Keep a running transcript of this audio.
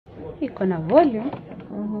iko na volume.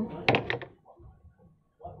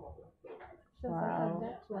 So Wow.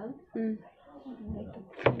 that one.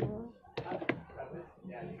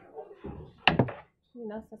 You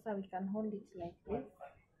know, so we can hold it like this.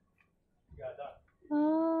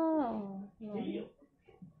 Oh. Yeah.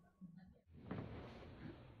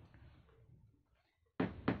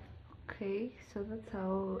 Okay, so that's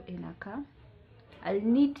how inakaa. I'll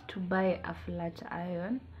need to buy a flat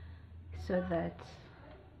iron so that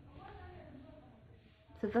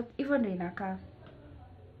even inakaa.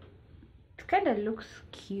 It kind of looks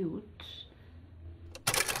cute.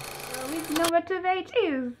 Wig number 2 there it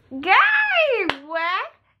is. Guys,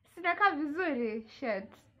 what? Sinakaa vizuri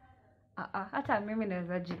shit. Hata mimi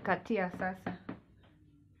naweza jikatia sasa.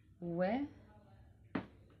 We?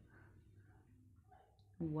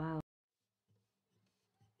 Wow.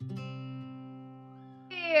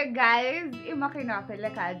 Hey guys, imaka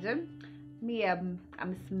inawapeleka aje. Me, I'm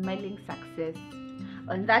smelling success.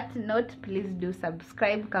 On that note, please do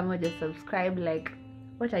subscribe. Kama just subscribe, like,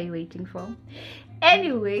 what are you waiting for?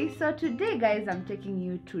 Anyway, so today guys, I'm taking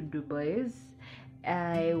you to Dubois.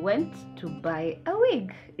 I went to buy a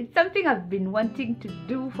wig. It's something I've been wanting to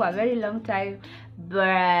do for a very long time,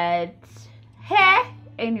 but hey,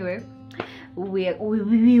 anyway, we are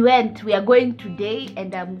going today,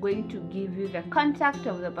 and I'm going to give you the contact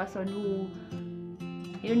of the person who,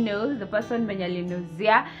 you know, the person mwenye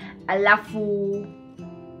alinuzia. Alafu,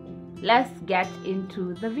 let's get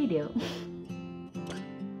into the video.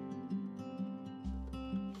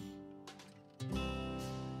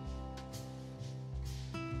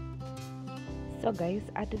 So guys,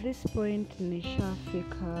 at this point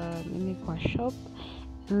nishafika nini kwa shop,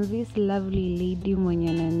 and this lovely lady mwenye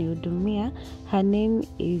ananihudumia, her name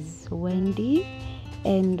is Wendy,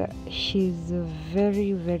 and she's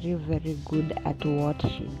very good at what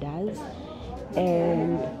she does.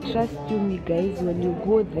 And trust you me guys, when you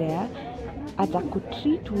go there,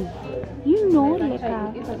 atakutreat with, you know, like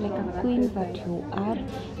a queen that you are.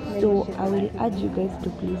 So I will urge you guys to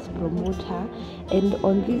please promote her. And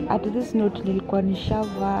on this, at this note, nilikuwa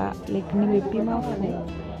nishava, like nimepima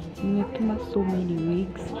so many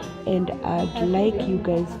wigs, and I'd like you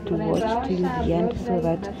guys to watch till the end, so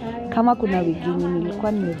that kama kuna wig yenye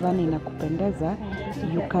nilikuwa nimevaa na inakupendeza,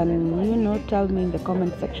 you can, you know, tell me in the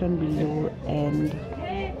comment section below, and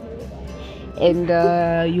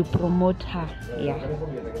you promote her. Yeah.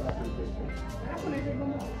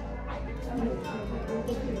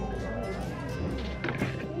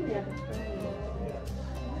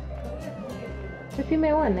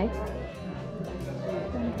 Tupime one,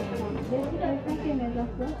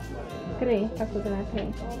 Three, hakuna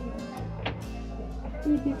three.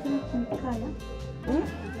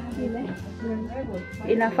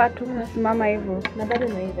 Inafaa tu kusimama hivyo. Na bado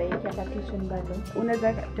unaweza iweka partition bado.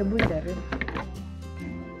 Unaweza tebu jaribu.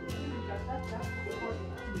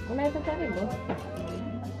 Unaweza karibu.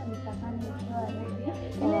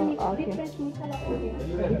 Okay.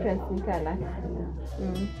 Difference in color.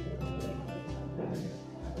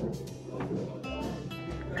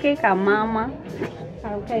 Kika mama.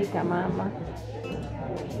 Okay, mama.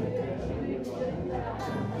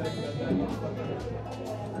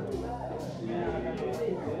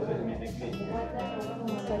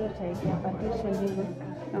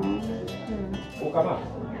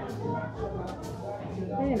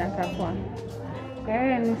 Hii inakaa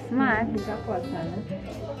ni smart. Itakuwa sana.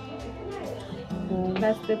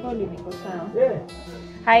 Plus the volume iko sawa.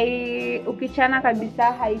 Ukichana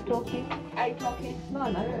kabisa haitoki.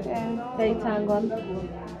 Unaona? Haitangon.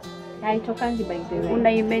 Haitokangi by the way.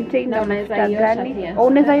 Una maintain na unaweza gani? Au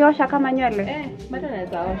unaweza iosha kama nywele? Bado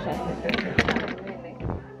naweza osha.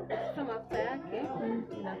 Kama after yake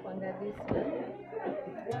inakuanga this.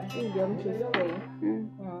 Hii ndio mtu spray.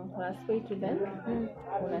 Una spray to them.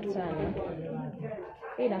 Unachana.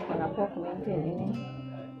 Hii inakuanga poa maintain nini?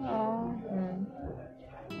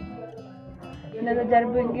 Unaweza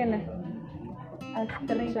jaribu ingine? A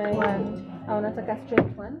straight one. Au unataka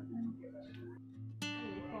straight one?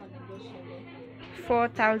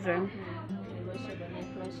 4,000.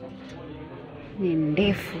 Ni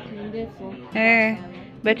ndefu.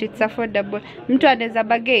 But it's affordable. Mtu anaweza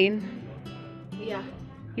bargain? Yeah.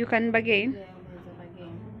 You can bargain? Yeah,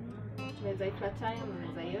 unaweza iflat time,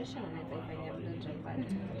 unaweza iosha, unaweza ifanya blow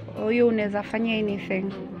dry. You unaweza fanya anything.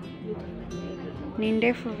 Ni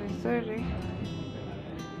ndefu vizuri.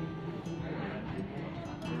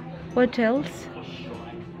 What else?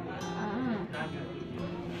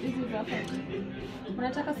 This is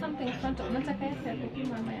unataka something front, unataka yake ya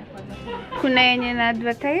kupima ama ya kwanza? Kuna yenye na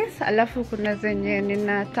advertise, alafu kuna zenye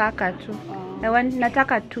ninataka tu.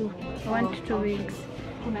 Nataka two. I want 2 wigs.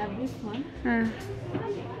 Kuna this one.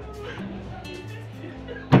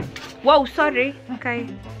 Wow, sorry. Okay.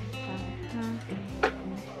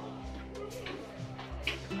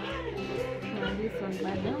 Kuna this one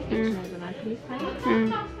bado. Tunaweza na clip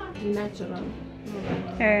natural.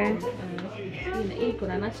 Hii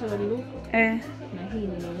kuna natural look. Na hii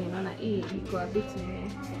ni unaona hii iko a bit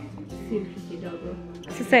silky kidogo.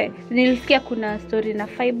 Sasa nilisikia kuna story na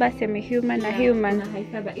fiber semi-human na human. Na high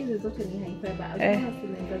fiber. Hizi zote ni high fiber.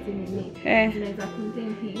 Zinaweza zinini. Zinaweza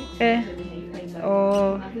contain hii. Ni high fiber.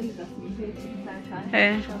 Oh. Na zile za synthetic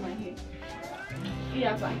sasa kama hii. Hii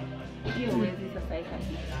hapa. Hiyo huwezi sasa ika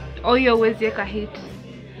hit. Oh, hiyo huwezi eka hit.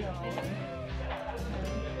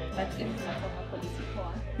 But if unataka quality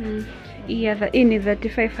poa. Yeah, hii ni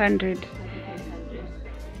 3500.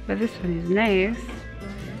 But this one is nice.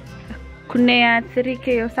 Kuna ya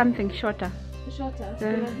 3K or something shorter. Shorter?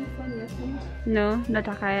 Kuna this one ya smart? No,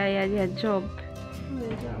 nataka ya job.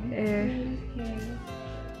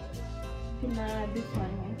 Kuna this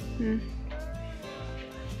one.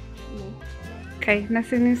 Okay,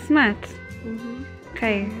 nothing is smart.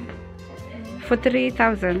 Okay. For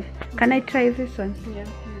 3,000. Can I try this one? Yeah.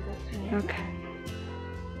 Okay.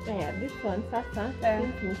 Yeah, this one sasa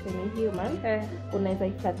since ni semi-human unaweza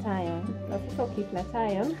iflat iron. Na sasa ukiflat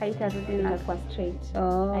iron haitarudi na kwa straight.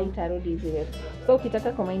 Haitarudi hizi waves. So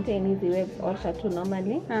ukitaka ku maintain hizi waves osha tu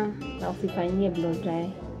normally na usifanyie blow dry.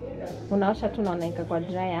 Unaosha tu na unaweka kwa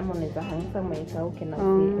dry ama unaweza hangsa umeikauke na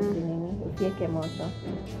usiweke moto.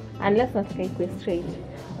 Unless unataka ikuwe straight.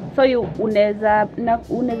 So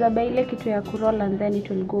unaweza buy ile kitu ya kuroll and then it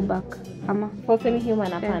will go back. Ama for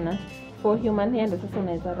semi-human hapana. For human hair ndio sasa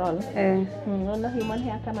unaweza roll. Unaona human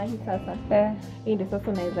hair kama hii sasa. Hii ndio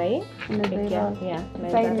sasa unaweza hii. Unaweza roll. Yeah,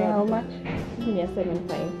 unaweza roll. How much? Ni 75.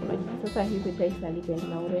 Sasa hizi price na depend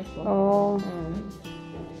na urefu.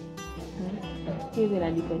 Hizi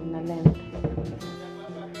na depend na length.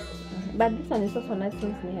 But this one is also nice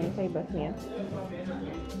since ni high fiber here.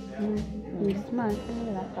 Ni smart.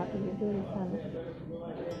 Inakaa vizuri sana.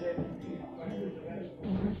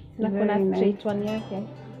 Na kuna straight one yake.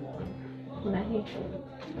 Kuna hii.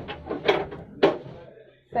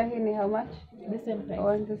 So hii ni how much? The same price.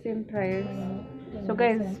 Oh, the same price. So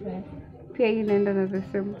guys, pia hii inaenda na the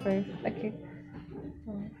same price. Okay.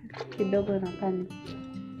 Kidogo na pani.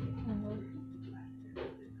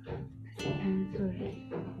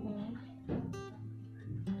 Nzuri.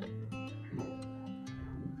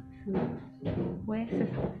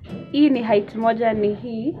 Hii ni height moja ni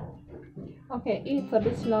hii. Okay, it's a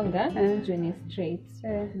bit longer when it's straight,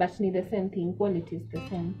 but ni the same thing, quality is the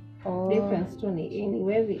same. Difference to ni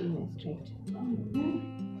wavy in straight.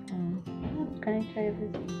 Can I try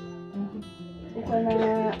this?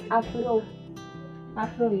 Ukona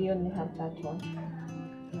afro you only have that one.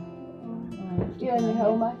 You only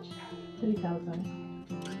how much? 3,000.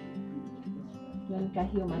 Like a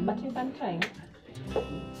human, but you can try.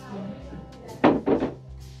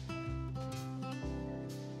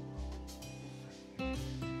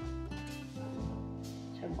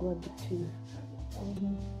 Chagua between.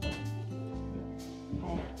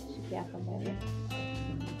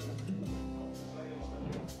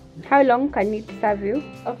 How long can it serve you?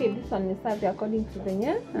 Okay, this one will serve you according to the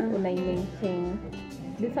year. Maintain.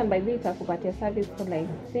 This one by the way itakupatia service for like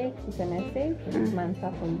 6 months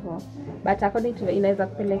hapo hivyo. But according to inaweza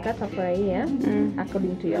kupeleka hata for a year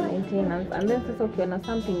according to your maintenance. And then sasa ukiona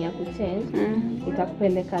something ya kuchange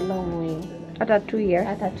itakupeleka long way. Hata 2 years.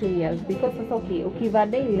 Hata 2 years because sasa ukiva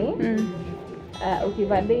daily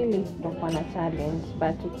ukiva daily utakuwa na challenge,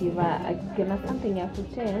 but ukiona something ya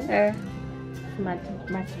kuchange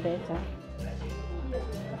much better.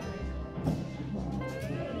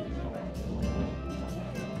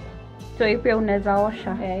 So hii pia unaweza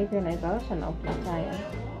osha. Hii pia unaweza osha na ukataya.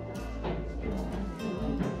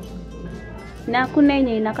 Na kuna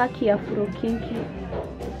yenye inakaa kiafro kinky.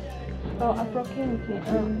 Oh, afro kinky.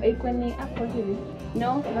 Iko ni afro hivi?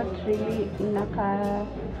 No, not really. Inakaa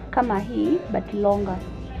kama hii but longer.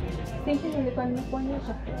 Sisi nilikuwa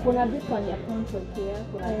nimekuonyesha. Kuna this one ya contour pia,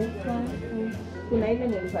 kuna this one. Kuna ile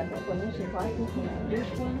nilikuwa nimekuonyesha kwa watu, kuna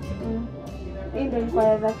this one. Hii ndio ilikuwa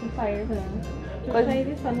ya 35. Kwa hiyo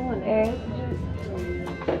this one one.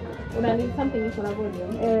 Una need something iko na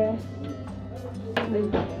volume. Then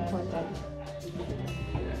important.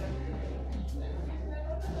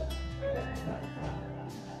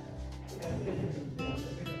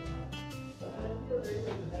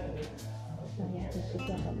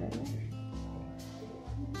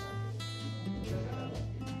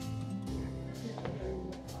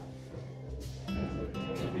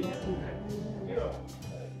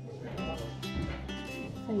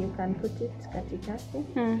 So you can put it katikati.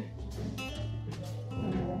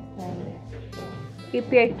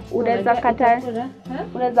 Ipi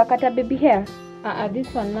unaweza kata baby hair?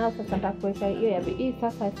 This one now sasa nitakuweka hiyo ya hii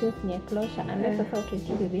sasa since ni closure and then sasa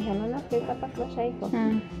utachukua baby hair na kuweka hapa closure iko.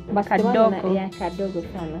 But kadogo. Ya kadogo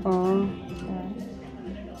sana.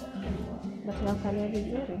 But unaangalia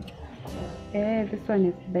vizuri. This one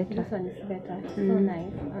is better. This one is better. So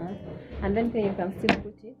nice. And then you can still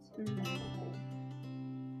put it.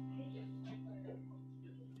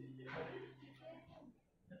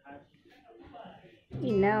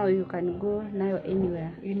 Now you can go now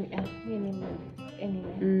anywhere. Anywhere.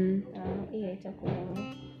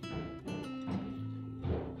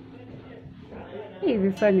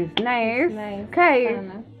 This one is nice. Nice. Okay.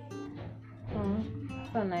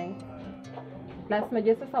 So nice. Plus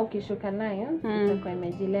moja sasa ukishuka nayo itakuwa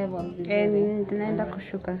imejilevel vizuri. Tunaenda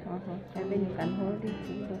kushuka. And then you can hold it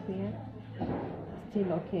here.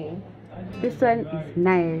 Still okay. This one is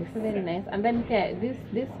nice. Very nice. And then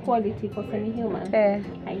this quality for semi-human.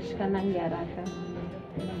 Haishikanangi haraka.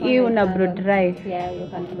 Hii una blow dry. Yeah, you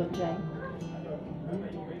can blow dry.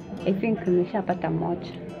 I think nimeshapata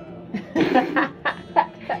moja.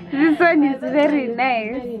 This one is very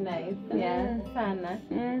nice. Very nice. Yeah, sana.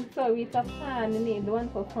 So we have the one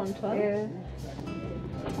for frontal. I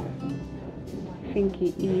think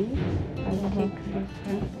it is. I'll take this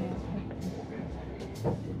one.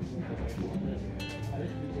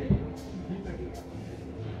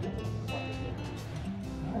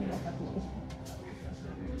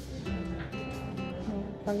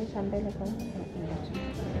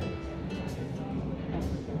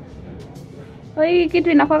 Hii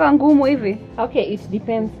kitu inakuwa ngumu hivi. Okay, it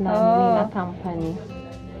depends na company.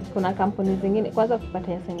 Kuna kampuni zingine kwanza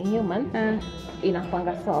kupata ya semi-human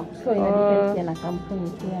inakuanga soft. So ina depends na kampuni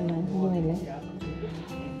pia na nywele.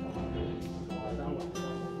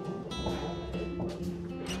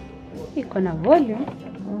 Iko na volume.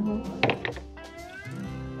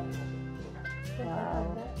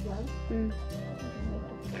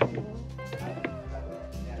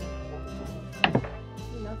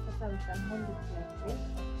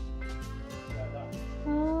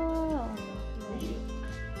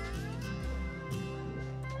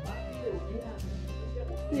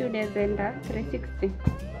 You unaweza 360.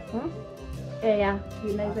 Yeah,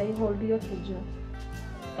 unaweza hold yote juu.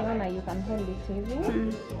 Unaona you can hold it hivi.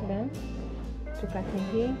 Then tukate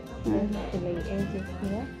hii and lay edges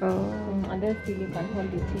here. And then still you can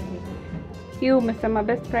hold it hivi. You umesema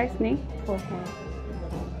best price ni 4.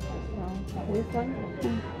 This one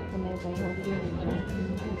unaweza hold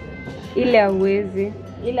hivi.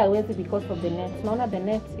 Ile hauwezi because of the net. Naona the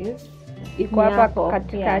net is iko hapa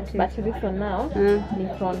katikati. But this one now ni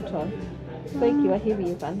frontal. So ikiwa hivi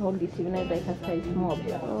you can hold it unaweza size mob.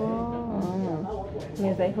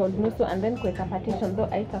 Unaweza hold nusu and then kuweka partition though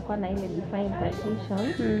haitakuwa na ile defined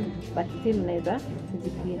partition but still unaweza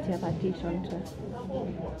create partition tu.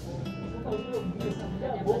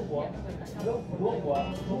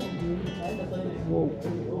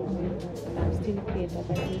 Still create a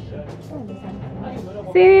partition.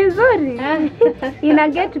 Si nzuri. Ina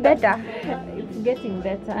get better. It's getting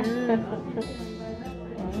better.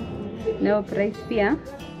 No price pia.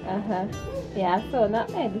 Yeah, so now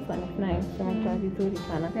this one is nice. Inakuwa vizuri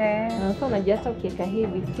sana. So unajua hata ukiweka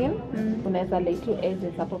hivi still unaweza lay two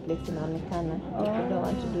edges hapo place inaonekana. You don't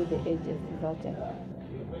want to do the edges zote.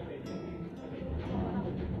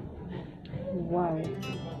 Wow.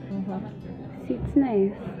 It's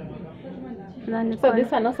nice. So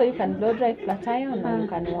this one also you can blow dry flat iron or you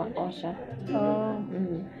can wash.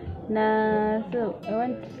 Na so I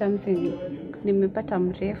want something nimepata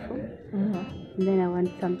mrefu. And then I want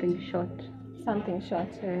something short. Something short.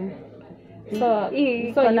 So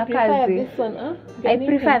you prefer this one? I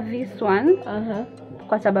prefer this one.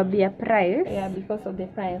 Kwa sababu ya price. Yeah, because of the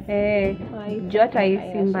price. Jota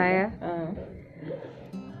isi mbaya.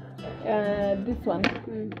 This one.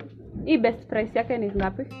 Hii best price yake ni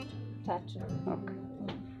ngapi? 3. Okay.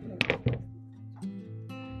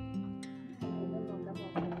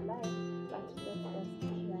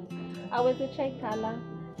 I will try color.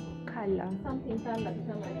 Something color.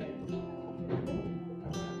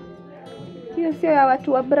 Hiyo sio ya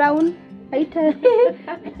watu wa brown. Haita.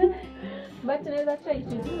 But unaweza try it.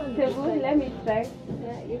 Let me try.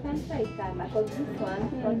 Yeah, you can try color because this one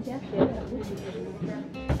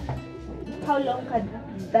How long can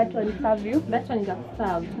that one serve you? That one is a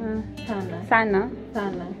serve. Sana.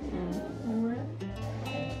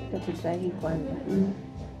 So try hii kwanza.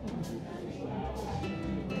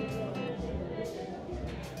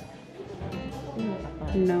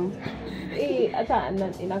 No. Hii hata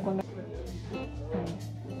inakwanga.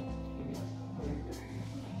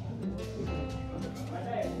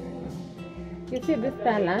 You see this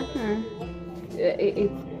color?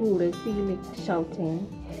 It's cool. I feel like shouting.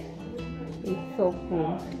 It's so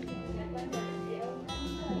cool.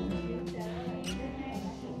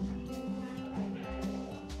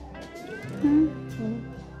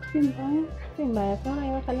 Simba, sana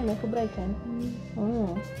hiyo kali na brighten.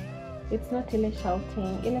 It's not really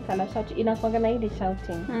shouting. Ile color shout inakuanga na ile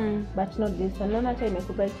shouting. But not this one. Naona hata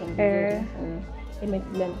imekubrighten vizuri.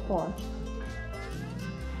 Imeblend poa.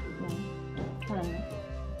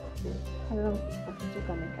 Hello,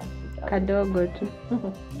 kutoka makeup. Kadogo tu.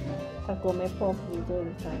 Kakome pop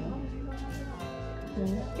vizuri sana.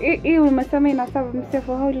 Hii umesema ina serve mse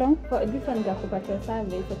for how long? For this one nitakupatia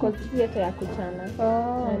service because this is ya kuchana.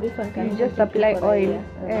 This one can you just apply oil.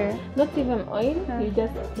 Not even oil, you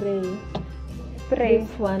just spray.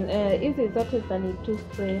 This one, hizi zote zani to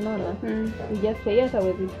spray, unaona? You just spray hata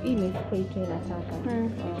with ini spray tu inataka.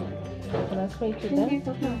 Una spray tu then.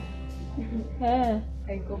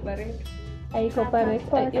 Haiko pare.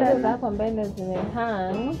 Hizo za hapo mbele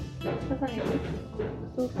zimehang. Sasa ni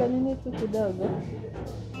suka nini tu kidogo.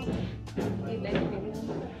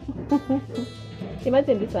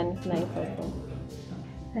 Imagine this one is nice also.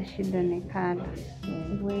 Shida ni color.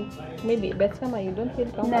 Maybe but kama you don't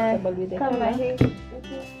feel comfortable with the color.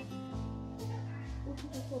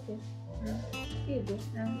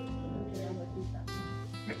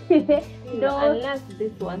 Unless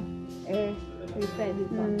this one. We try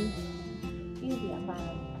this one. Easy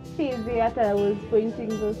hapana. Easy hata I was pointing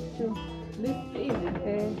those two. This easy.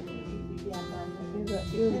 Easy hapana.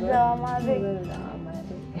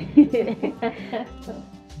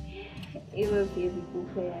 Hizo siwezi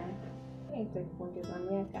kufea. Itakuongeza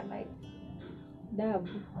miaka like dabu.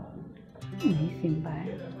 Si mbaya.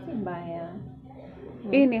 Si mbaya.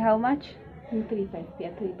 Hii ni how much? 3.5 pia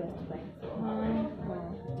 3 best price.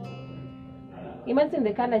 Imagine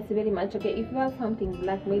the color is very much okay. If you have something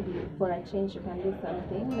black, maybe for a change you can do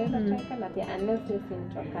something. Never try color pia unless you're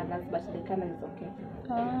into colors, but the color is okay.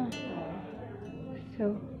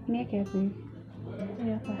 So, nieke hapo.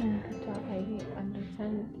 Yeah, I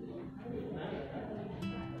understand.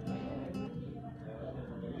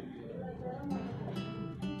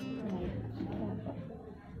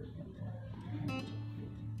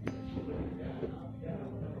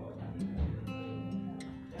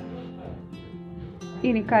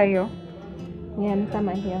 Hii ni kayo. Yeah, ni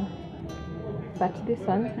kama hiyo. But this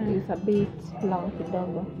one is a bit long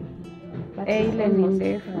kidogo. But Ile ni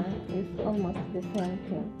ndefu. It's almost the same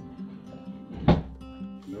thing.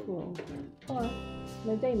 So,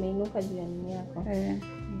 unajua imeinuka juu ya nini yako.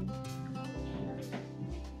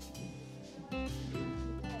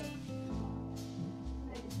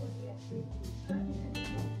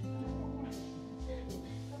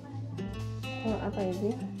 So, hapa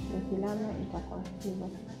hivi ukilala itakuwa hivyo.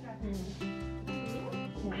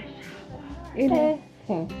 Ile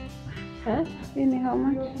hii ni how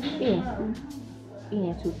much? Hii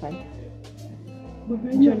ni 2.5.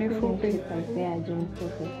 Joni fupi. Yeah, Joni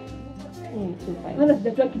fupi. Hii ni 2.5. Wala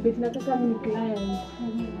sijatoa kibeti nataka mimi client.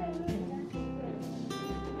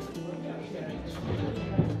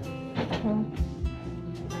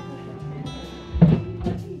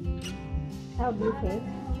 How do you think?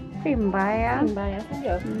 Si mbaya. Mbaya,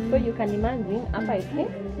 sio? So you can imagine hapa hivi.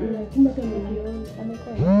 Kumbe tumejiona.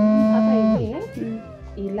 Hapa hivi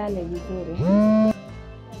ilale vizuri.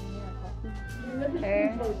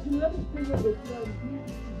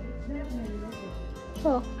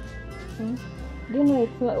 So, do you know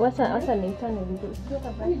it's what's an internal vizuri?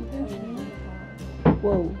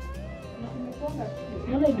 Wow.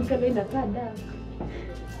 Mbona iduka bei inakaa dark?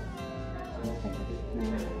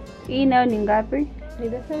 Hii nayo ni ngapi? Ni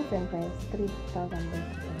the same price, 3,000.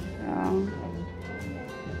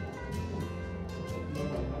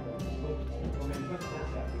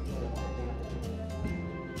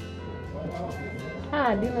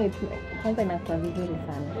 Do you know it's kwanza inakuwa vizuri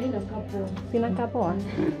sana. Inakaa poa. Sinakaa poa.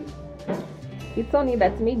 It's only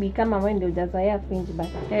that maybe kama wewe ndio hujazoea fringe but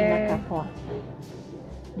inakaa poa.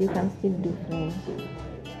 You can still do fringe.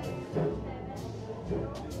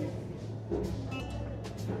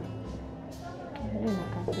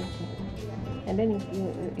 And then if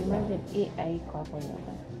you imagine AI iko hapo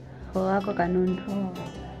nyuma. Wako kanundu.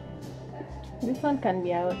 This one can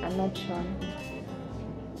be an option.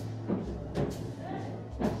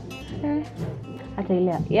 Hata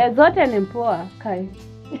ile ya zote ni poa kai.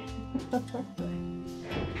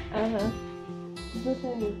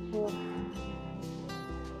 Zote ni poa.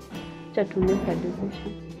 Cha to make a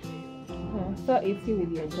decision. So it's you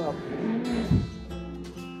with your job.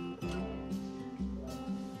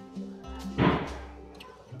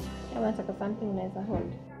 Unataka something unaweza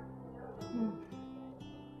hold.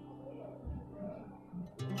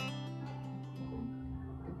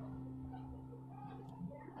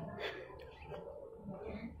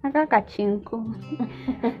 Nakaka chinku.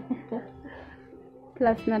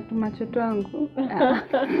 Plus na tumacho twangu.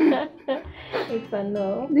 It's a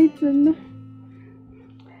no. It's a no.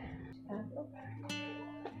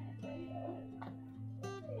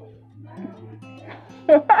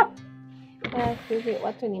 Sisi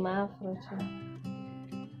watu ni maafro tu.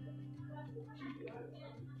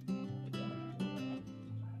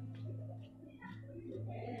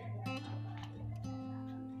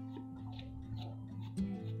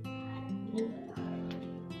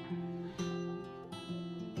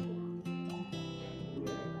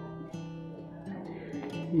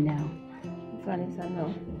 No. This one is a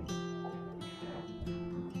no.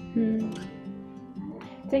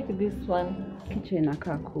 Take this one. Kichwa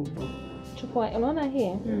inakaa kubwa. Chukua, unaona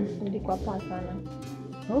hii? Ndiko poa sana.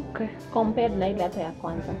 Okay. Compared na ile hata ya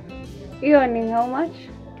kwanza. Hiyo ni how much?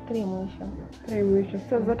 3 mwisho. 3 mwisho.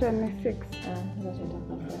 So zote ni 6. Zote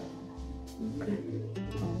nitakupa. Okay.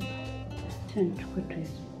 Chukua tu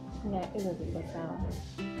hizo. Yeah, hizo ziko sawa.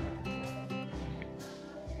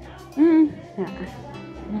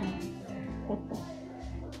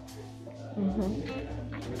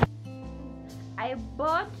 I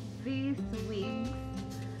bought these wigs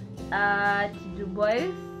at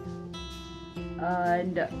Dubois,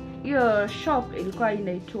 and your shop ilikuwa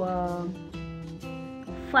inaitwa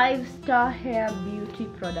 5-star hair beauty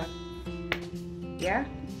product. Yeah,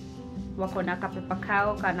 wako na kapepa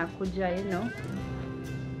kao kana kuja, you know,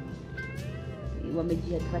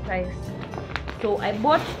 wameji advertise. So I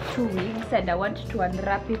bought 2 wigs and I want to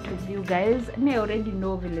unwrap it with you guys. I already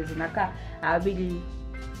know vile zinaka. I will,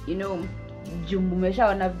 you know, jumbu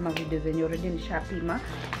meshaona video zenye already nishapima.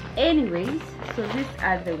 Anyways, so these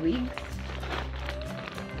are the wigs.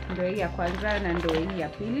 Ndio hii ya kwanza na ndio hii ya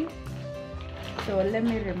pili. So let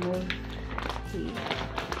me remove hii.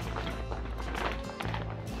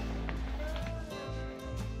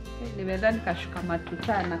 Nimedhani kashuka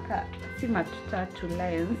matuta na si matuta, 2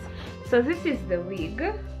 lines. So this is the wig.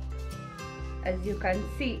 As you can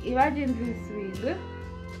see, imagine this wig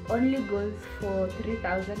only goes for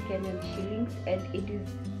 3,000 Kenyan shillings, and it is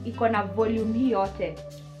icona volume hii yote.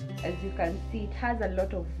 As you can see, it has a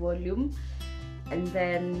lot of volume, and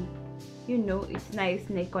then, you know, it's nice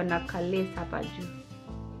na icona lace hapa juu.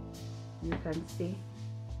 You can see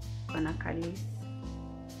icona lace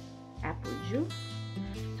hapo juu.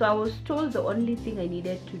 So I was told the only thing I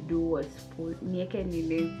needed to do was nieke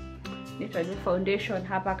nile foundation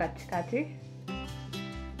hapa katikati.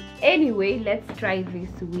 Anyway, let's try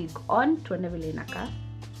this wig on. Tuone vile inakaa.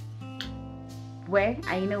 Where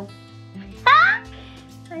I know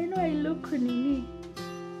I look nini.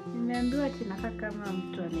 Nimeambiwa ati nakaa kama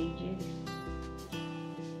mtu wa Nigeria.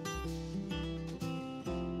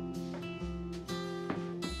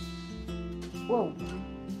 Wow.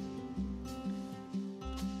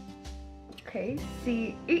 Okay,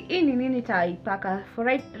 see, in nini taipaka. For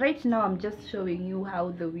right now I'm just showing you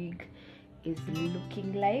how the wig is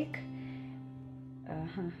looking like.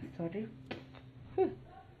 Sorry.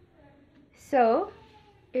 So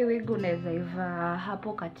hii wig unaweza iva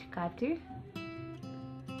hapo katikati.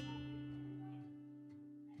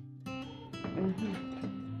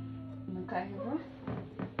 Mkaa hivyo.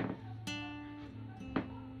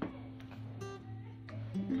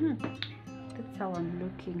 That's how I'm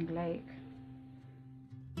looking like.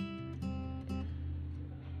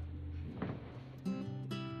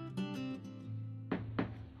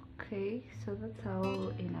 Okay, so that's how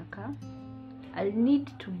inaka. I'll need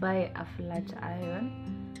to buy a flat iron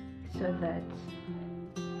so that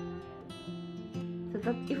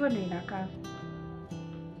even inaka,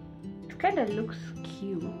 it kind of looks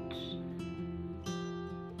cute.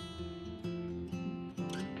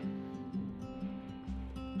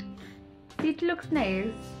 See, it looks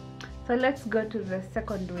nice. So let's go to the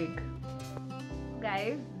second wig.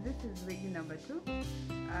 Guys, this is wig number 2.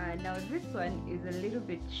 Now this one is a little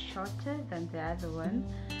bit shorter than the other one,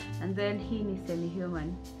 and then he is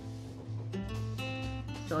semi-human.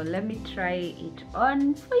 So let me try it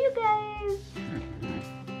on for you guys.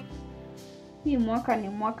 Hii mwaka ni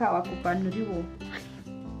mwaka wa kupanuliwa.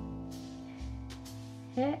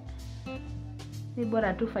 Ni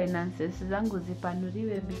bora tu finances zangu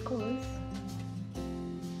zipanuliwe, because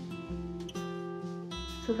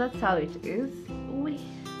so that's how it is.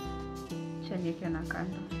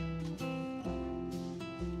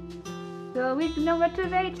 So wig number 2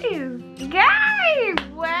 there it is. Guys,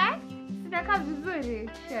 what? Sinaka vizuri.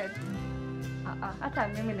 Shit. Hata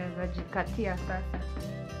mimi naweza jikatia sasa.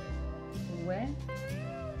 Wow.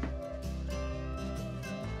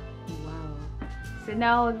 So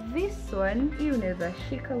now this one, you unaweza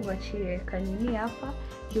shika uachie kanini hapa.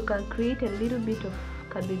 You can create a little bit of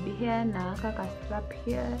kabibi hair na kaka strap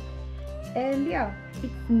here. And yeah,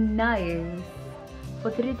 it's nice.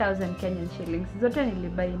 For 3,000 Kenyan shillings. Zote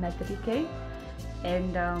nilibuy na 3K.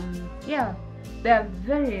 And yeah, they're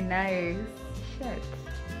very nice. Shit.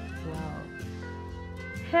 Wow.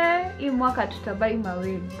 Here, hii mwaka tutabuy my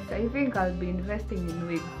wigs. I think I'll be investing in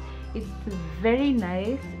wigs. It's very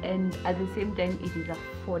nice and at the same time it is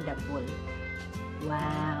affordable.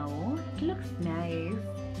 Wow, it looks nice.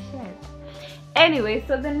 Shit. Anyway,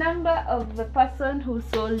 so the number of the person who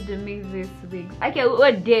sold me this wig, okay,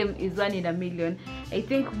 what damn is 1 in a million. I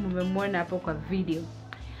think mmemwona hapo kwa video.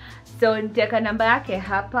 So nitaweka namba yake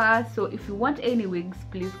hapa. So if you want any wigs,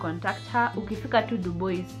 please contact her. Ukifika tu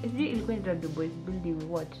Dubois, ilikuwa inaitwa Dubois building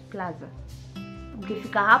what? Plaza.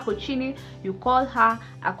 Ukifika hapo chini, you call her,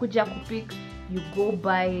 akuja kupick, you go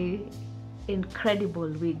buy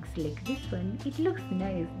incredible wigs like this one. It looks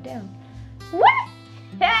nice, damn. What?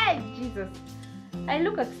 Hey, Jesus. I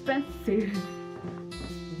look expensive.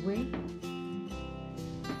 Wait.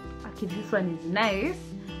 Okay, this one is nice.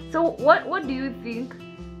 So what do you think?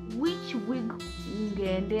 Which wig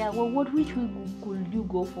which wig could you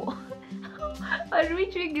go for? Or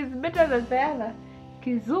which wig is better than the other?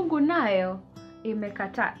 Kizungu nayo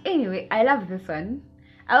imekata. Anyway, I love this one.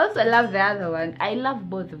 I also love the other one. I love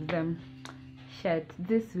both of them. Shit,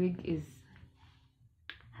 this wig is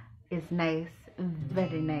nice,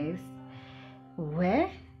 very nice. Where?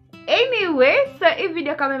 Anyway, so if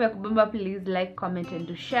video kama imekubamba, please like, comment and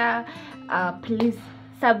do share. Please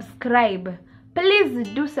subscribe. Please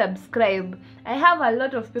do subscribe. I have a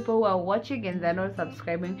lot of people who are watching and they're not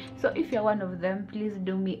subscribing. So if you're one of them, please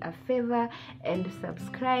do me a favor and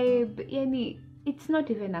subscribe. Yani, it's not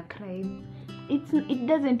even a crime. It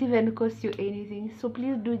doesn't even cost you anything. So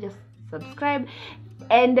please do just subscribe.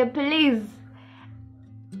 And please,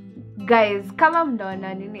 guys, kama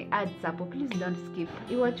mnaona nini ads hapo, please don't skip.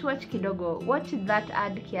 Watch kidogo. Watch that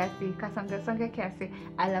ad kiasi, kasonga kiasi.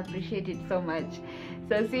 I'll appreciate it so much.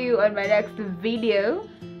 So see you on my next video.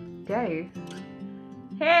 Guys.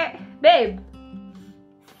 Hey, babe.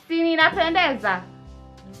 Si ninapendeza?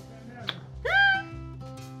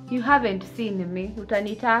 You haven't seen me.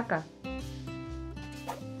 Utanitaka.